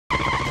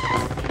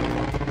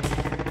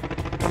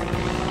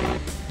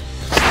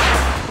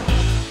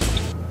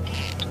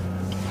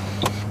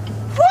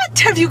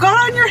have you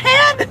got on your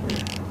head?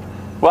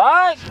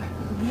 What?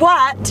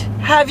 What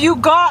have you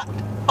got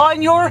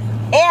on your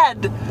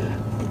head?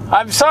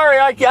 I'm sorry,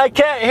 I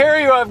can't hear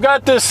you. I've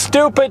got this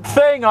stupid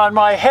thing on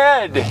my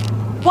head.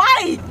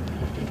 Why?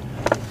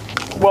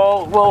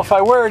 Well, if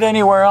I wear it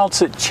anywhere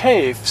else, it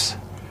chafes.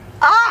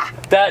 Ah!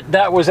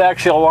 That was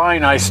actually a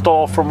line I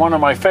stole from one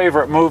of my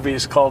favorite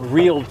movies called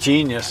Real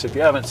Genius. If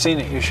you haven't seen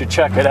it, you should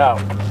check it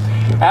out.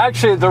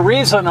 Actually, the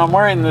reason I'm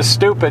wearing this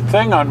stupid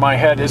thing on my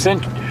head is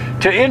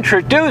to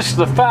introduce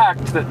the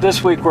fact that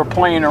this week we're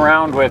playing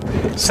around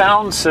with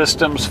sound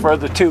systems for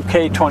the two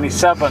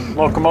K27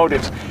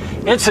 locomotives.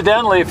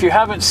 Incidentally, if you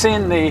haven't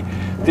seen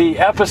the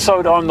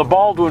episode on the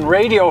Baldwin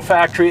Radio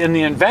Factory and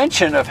the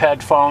invention of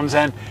headphones,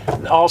 and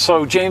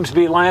also James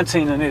B.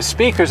 Lansing and his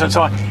speakers and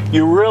so on,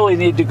 you really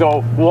need to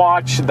go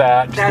watch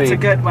that. That's a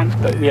good one.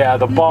 Yeah,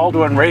 the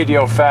Baldwin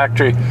Radio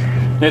Factory.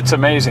 It's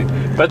amazing.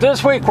 But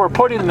this week we're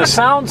putting the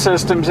sound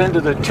systems into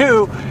the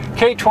two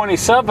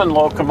K27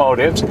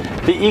 locomotives,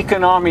 the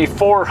Econami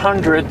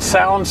 400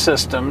 sound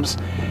systems,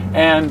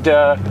 and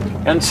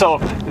so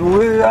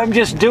I'm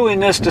just doing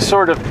this to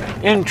sort of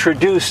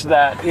introduce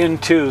that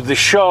into the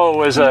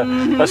show as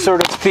a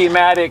sort of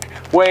thematic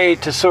way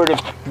to sort of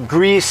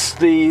grease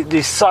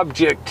the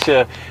subject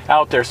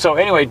out there. So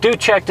anyway, do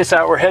check this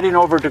out. We're heading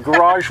over to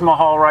Garage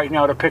Mahal right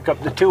now to pick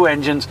up the two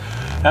engines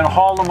and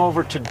haul them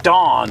over to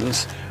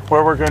Don's,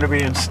 where we're going to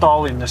be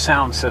installing the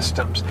sound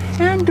systems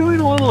and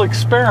doing a little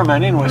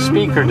experimenting with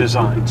speaker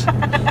designs.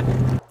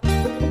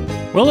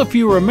 Well, if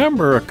you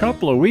remember, a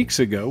couple of weeks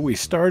ago, we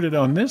started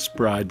on this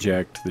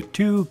project, the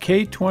two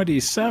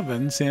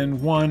K27s in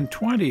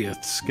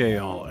 1/20th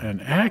scale, an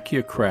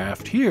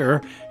Accucraft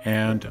here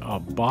and a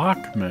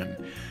Bachmann.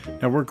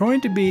 Now, we're going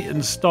to be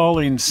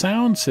installing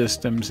sound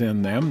systems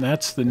in them.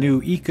 That's the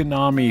new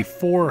Econami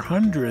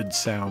 400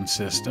 sound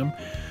system.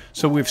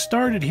 So we've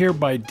started here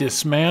by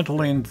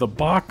dismantling the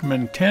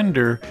Bachmann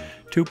tender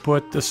to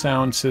put the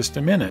sound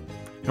system in it.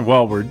 And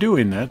while we're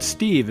doing that,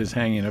 Steve is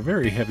hanging a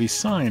very heavy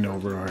sign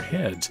over our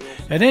heads.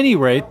 At any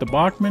rate, the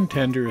Bachmann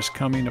tender is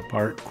coming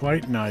apart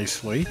quite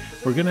nicely.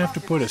 We're going to have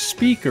to put a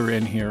speaker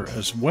in here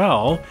as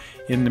well.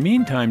 In the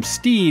meantime,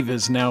 Steve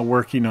is now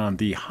working on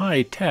the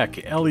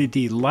high-tech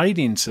LED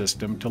lighting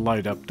system to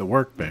light up the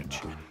workbench.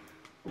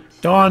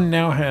 Don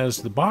now has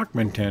the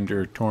Bachmann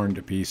tender torn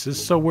to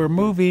pieces, so we're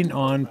moving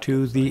on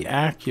to the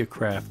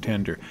Accucraft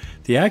tender.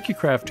 The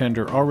Accucraft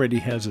tender already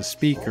has a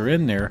speaker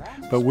in there,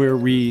 but we're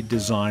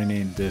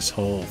redesigning this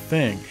whole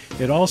thing.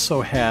 It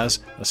also has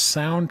a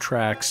Sound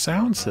Traxx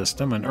sound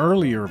system, an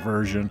earlier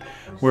version.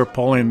 We're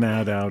pulling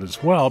that out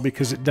as well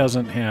because it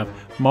doesn't have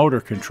motor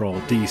control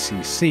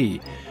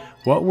DCC.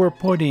 What we're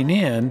putting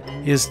in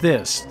is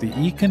this, the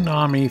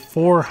Econami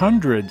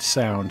 400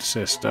 sound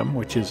system,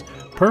 which is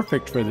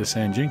perfect for this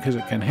engine because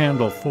it can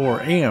handle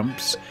 4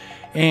 amps,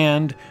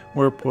 and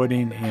we're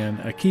putting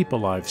in a Keep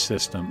Alive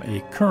system,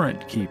 a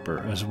current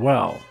keeper as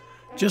well.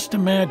 Just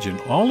imagine,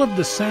 all of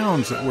the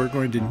sounds that we're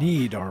going to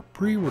need are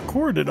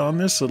pre-recorded on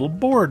this little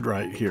board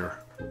right here.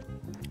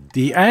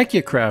 The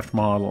Accucraft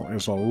model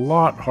is a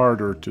lot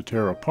harder to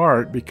tear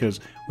apart because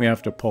we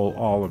have to pull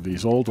all of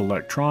these old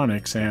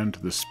electronics and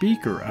the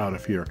speaker out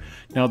of here.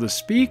 Now the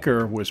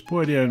speaker was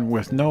put in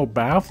with no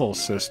baffle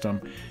system,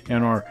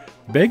 and our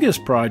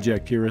biggest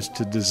project here is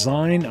to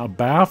design a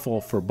baffle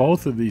for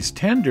both of these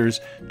tenders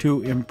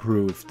to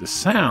improve the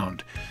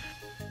sound.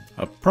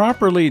 A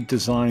properly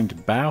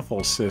designed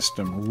baffle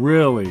system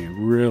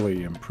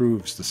really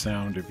improves the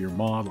sound of your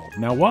model.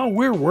 Now while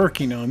we're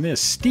working on this,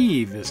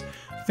 Steve is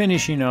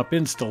finishing up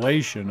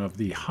installation of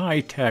the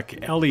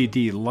high-tech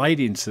LED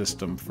lighting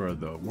system for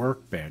the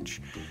workbench.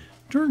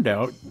 Turned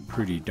out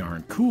pretty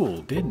darn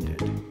cool,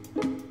 didn't it?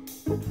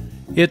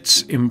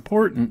 It's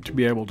important to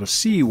be able to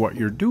see what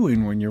you're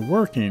doing when you're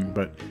working,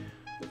 but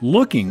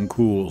looking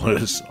cool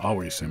is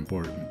always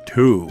important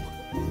too.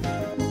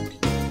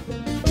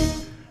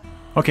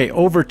 Okay,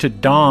 over to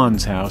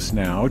Don's house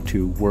now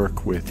to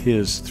work with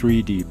his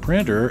 3D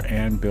printer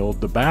and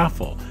build the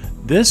baffle.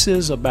 This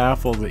is a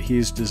baffle that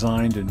he's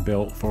designed and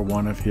built for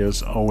one of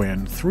his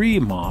ON3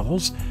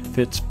 models,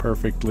 fits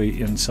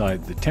perfectly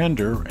inside the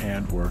tender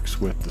and works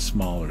with the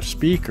smaller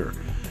speaker.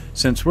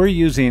 Since we're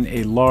using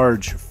a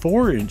large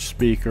 4-inch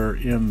speaker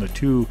in the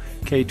two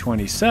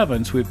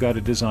K27s, we've got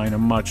to design a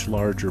much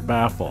larger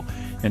baffle.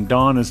 And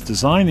Don is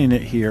designing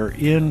it here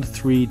in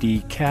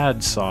 3D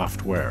CAD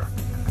software.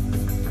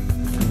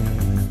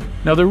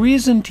 Now the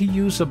reason to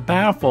use a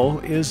baffle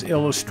is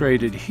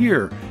illustrated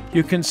here.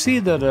 You can see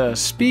that a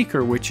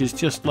speaker which is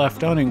just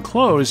left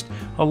unenclosed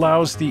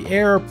allows the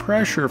air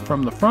pressure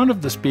from the front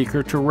of the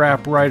speaker to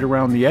wrap right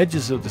around the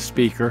edges of the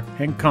speaker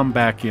and come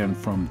back in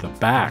from the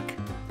back.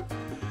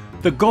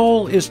 The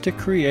goal is to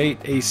create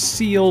a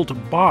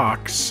sealed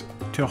box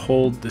to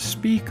hold the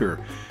speaker.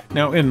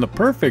 Now, in the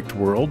perfect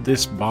world,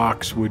 this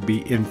box would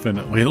be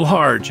infinitely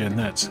large, and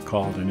that's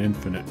called an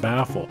infinite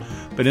baffle.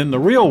 But in the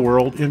real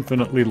world,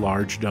 infinitely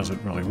large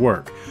doesn't really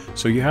work.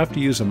 So you have to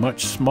use a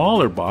much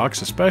smaller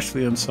box,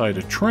 especially inside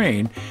a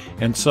train,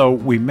 and so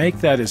we make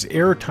that as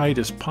airtight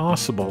as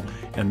possible,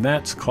 and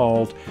that's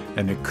called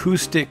an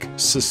acoustic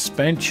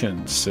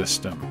suspension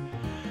system.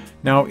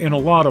 Now, in a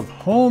lot of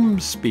home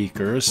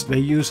speakers, they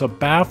use a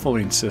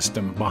baffling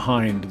system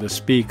behind the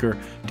speaker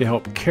to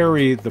help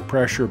carry the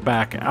pressure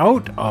back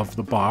out of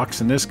the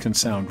box, and this can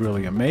sound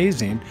really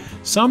amazing.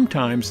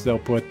 Sometimes they'll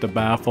put the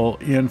baffle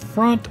in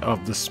front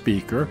of the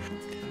speaker.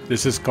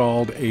 This is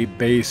called a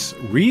bass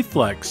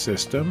reflex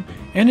system,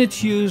 and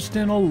it's used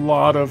in a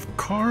lot of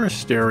car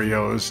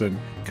stereos and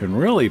can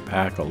really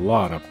pack a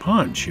lot of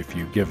punch if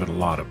you give it a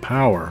lot of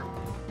power.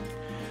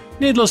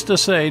 Needless to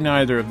say,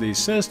 neither of these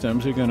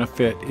systems are going to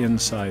fit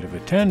inside of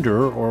a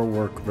tender or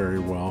work very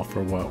well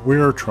for what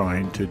we're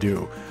trying to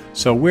do.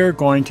 So we're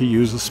going to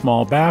use a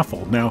small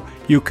baffle. Now,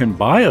 you can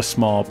buy a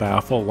small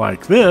baffle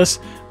like this,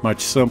 much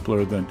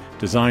simpler than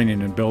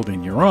designing and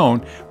building your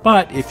own,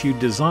 but if you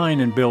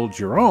design and build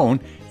your own,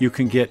 you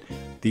can get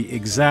the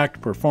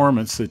exact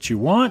performance that you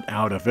want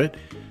out of it,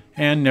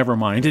 and never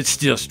mind, it's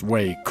just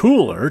way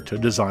cooler to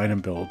design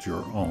and build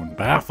your own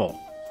baffle.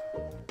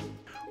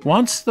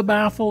 Once the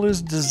baffle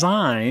is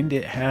designed,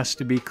 it has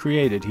to be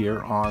created here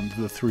on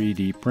the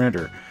 3D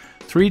printer.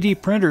 3D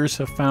printers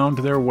have found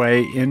their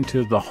way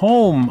into the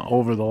home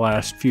over the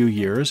last few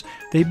years.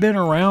 They've been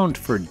around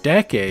for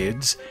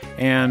decades,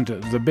 and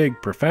the big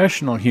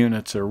professional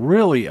units are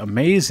really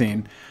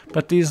amazing,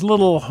 but these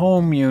little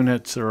home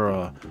units are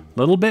a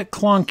little bit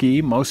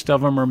clunky. Most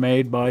of them are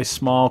made by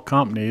small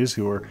companies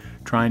who are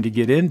trying to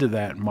get into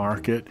that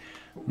market.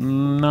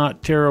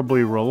 Not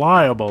terribly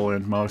reliable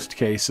in most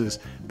cases,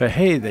 but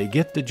hey, they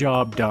get the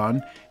job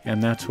done,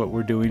 and that's what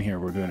we're doing here.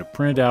 We're going to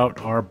print out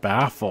our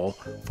baffle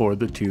for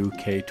the two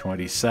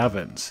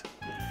K27s.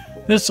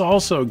 This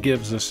also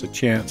gives us a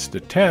chance to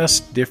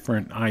test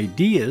different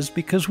ideas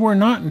because we're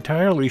not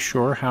entirely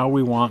sure how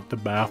we want the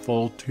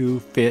baffle to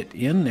fit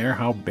in there,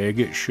 how big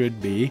it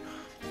should be,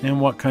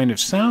 and what kind of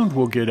sound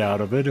we'll get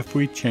out of it if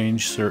we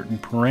change certain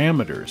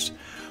parameters.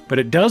 But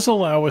it does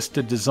allow us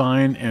to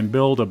design and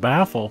build a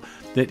baffle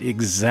that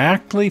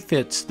exactly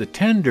fits the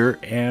tender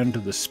and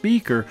the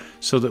speaker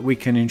so that we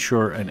can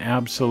ensure an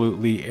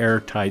absolutely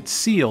airtight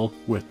seal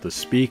with the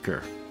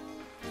speaker.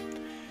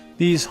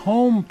 These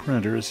home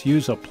printers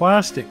use a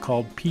plastic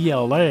called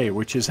PLA,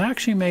 which is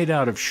actually made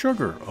out of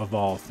sugar, of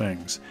all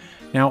things.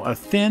 Now, a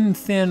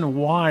thin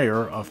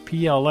wire of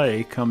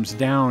PLA comes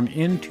down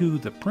into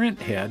the print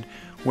head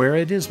where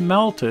it is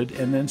melted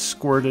and then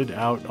squirted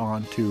out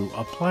onto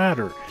a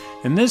platter.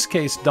 In this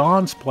case,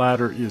 Don's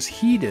platter is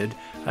heated.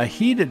 A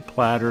heated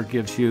platter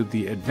gives you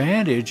the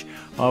advantage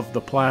of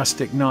the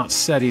plastic not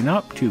setting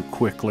up too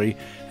quickly,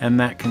 and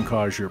that can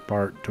cause your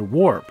part to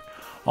warp.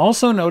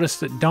 Also notice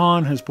that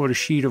Don has put a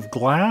sheet of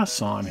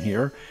glass on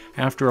here.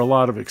 After a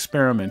lot of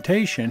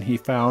experimentation, he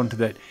found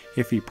that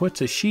if he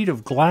puts a sheet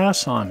of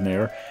glass on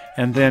there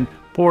and then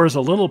pours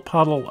a little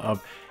puddle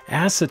of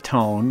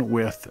acetone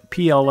with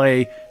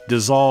PLA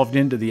dissolved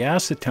into the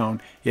acetone,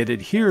 it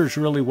adheres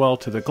really well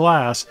to the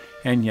glass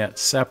and yet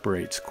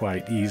separates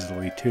quite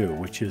easily too,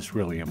 which is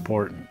really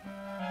important.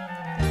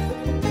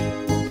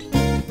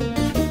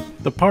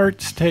 The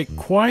parts take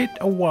quite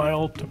a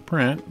while to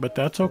print, but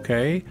that's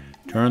okay.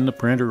 Turn the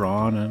printer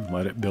on and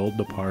let it build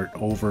the part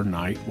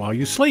overnight while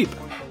you sleep.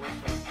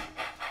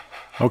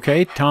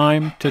 Okay,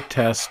 time to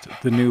test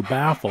the new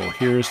baffle.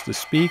 Here's the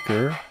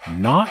speaker,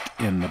 not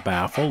in the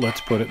baffle.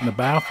 Let's put it in the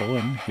baffle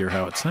and hear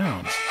how it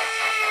sounds.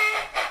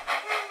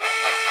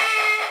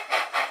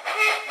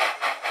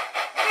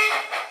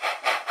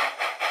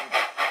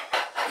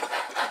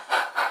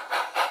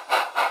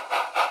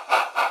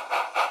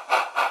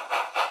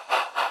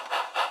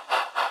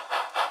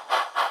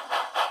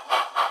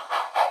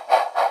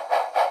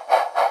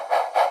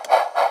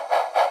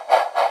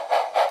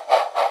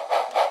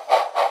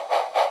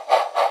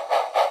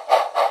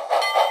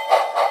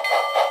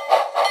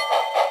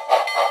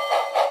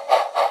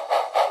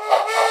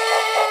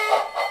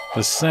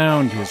 The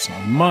sound is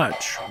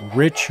much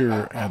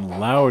richer and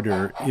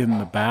louder in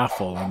the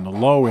baffle, and the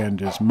low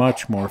end is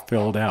much more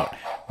filled out.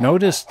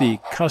 Notice the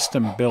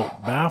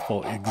custom-built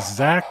baffle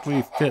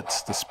exactly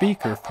fits the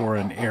speaker for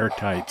an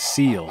airtight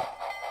seal.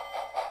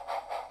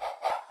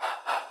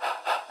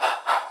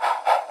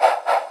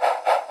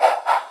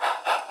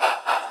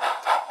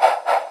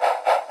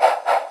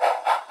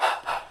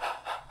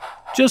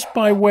 Just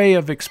by way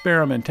of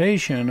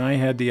experimentation, I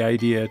had the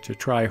idea to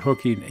try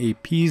hooking a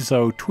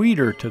piezo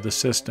tweeter to the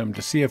system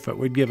to see if it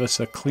would give us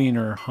a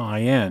cleaner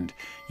high end.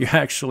 You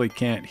actually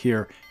can't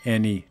hear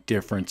any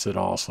difference at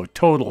all, so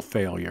total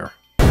failure.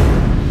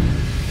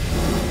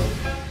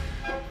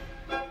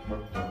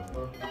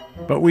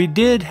 But we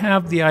did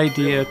have the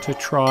idea to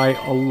try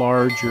a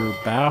larger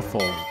baffle.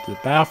 The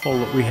baffle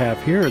that we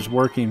have here is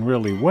working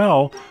really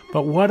well,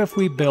 but what if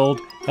we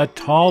build a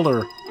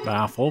taller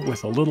baffle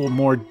with a little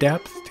more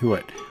depth to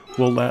it?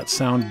 Will that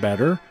sound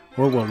better,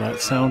 or will that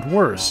sound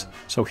worse?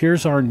 So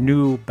here's our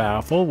new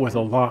baffle with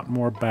a lot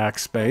more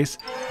backspace,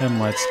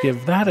 and let's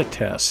give that a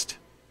test.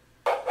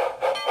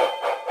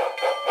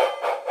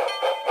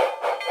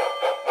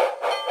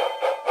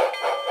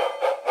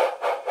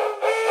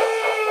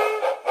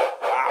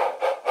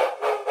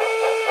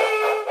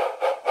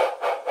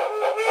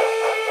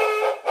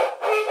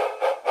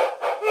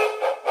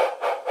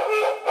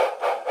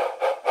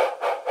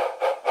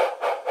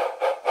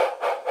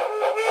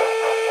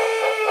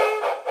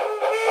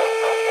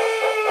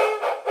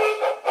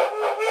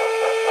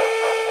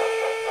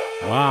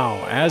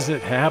 Wow, as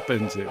it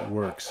happens, it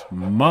works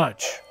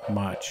much,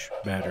 much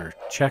better.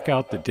 Check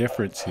out the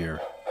difference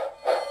here.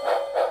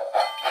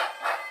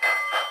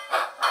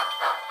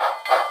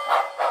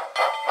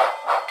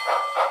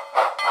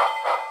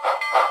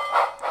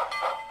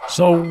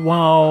 So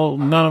while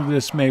none of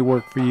this may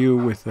work for you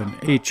with an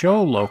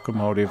HO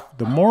locomotive,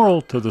 the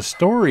moral to the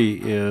story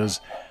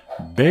is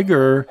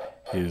bigger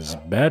is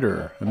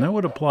better, and that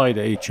would apply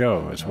to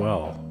HO as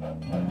well.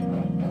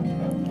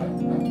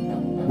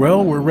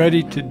 Well, we're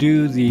ready to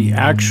do the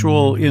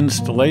actual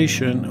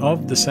installation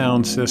of the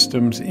sound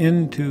systems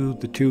into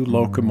the two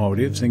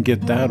locomotives and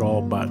get that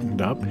all buttoned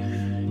up.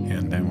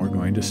 And then we're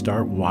going to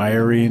start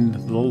wiring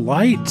the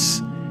lights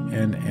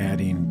and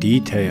adding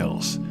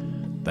details.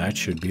 That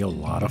should be a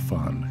lot of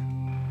fun.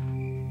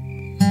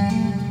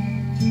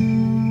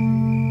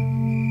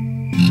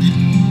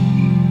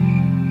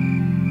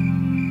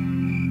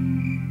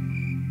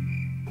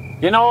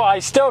 You know, I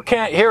still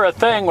can't hear a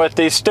thing with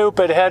these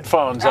stupid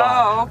headphones on.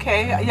 Oh,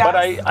 okay. Yeah. But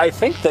I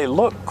think they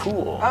look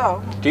cool.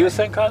 Oh. Do you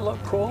think I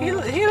look cool? He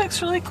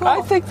looks really cool.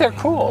 I think they're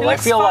cool. I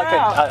feel like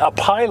a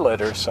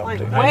pilot or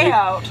something. Like way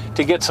out.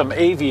 To get some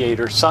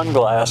aviator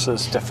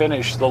sunglasses to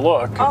finish the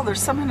look. Oh,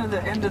 there's some in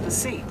the end of the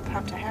seat. I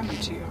have to hand them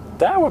to you.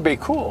 That would be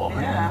cool.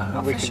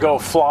 Yeah. We could go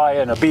fly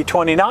in a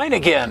B-29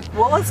 again.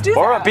 Well, let's do that.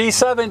 Or a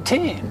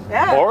B-17.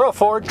 Yeah. Or a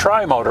Ford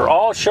Trimotor.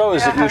 All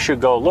shows that you should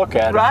go look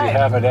at if you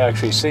haven't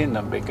actually seen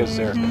them, because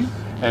they're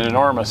an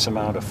enormous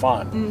amount of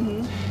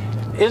fun.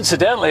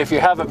 Incidentally, if you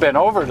haven't been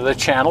over to the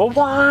channel,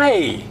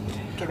 why?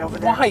 Get over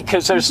there. Why?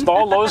 Because there's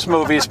all those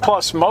movies,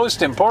 plus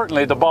most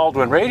importantly, the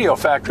Baldwin Radio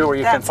Factory, where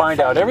you can find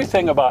out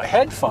everything about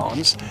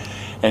headphones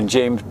and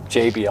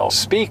JBL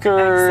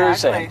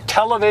speakers and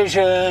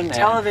television,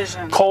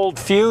 and cold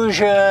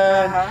fusion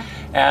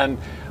and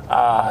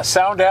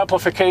sound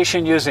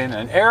amplification using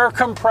an air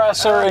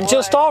compressor and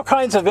just all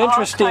kinds of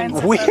interesting,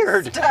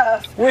 weird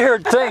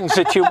things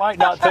that you might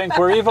not think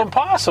were even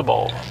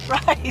possible.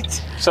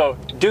 Right. So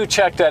do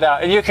check that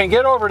out. And you can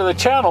get over to the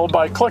channel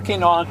by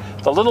clicking on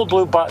the little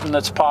blue button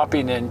that's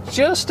popping in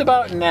just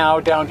about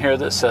now down here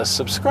that says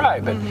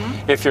subscribe.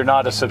 And if you're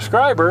not a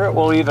subscriber, it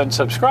will even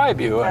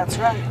subscribe you. That's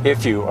right.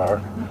 If you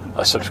are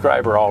a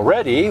subscriber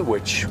already,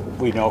 which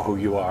we know who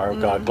you are,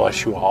 God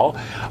bless you all,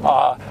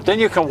 then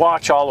you can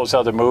watch all those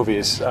other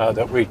movies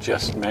that we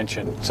just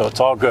mentioned. So it's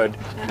all good.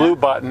 Blue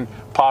button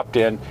popped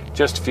in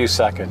just a few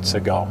seconds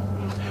ago.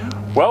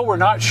 Well, we're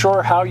not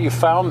sure how you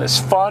found this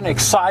fun,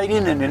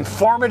 exciting, and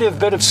informative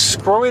bit of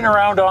screwing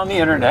around on the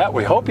internet.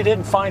 We hope you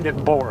didn't find it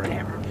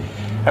boring.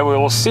 And we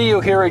will see you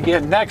here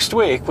again next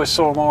week with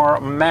some more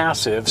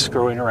massive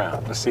screwing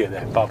around. We'll see you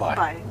then. Bye-bye.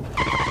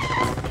 Bye.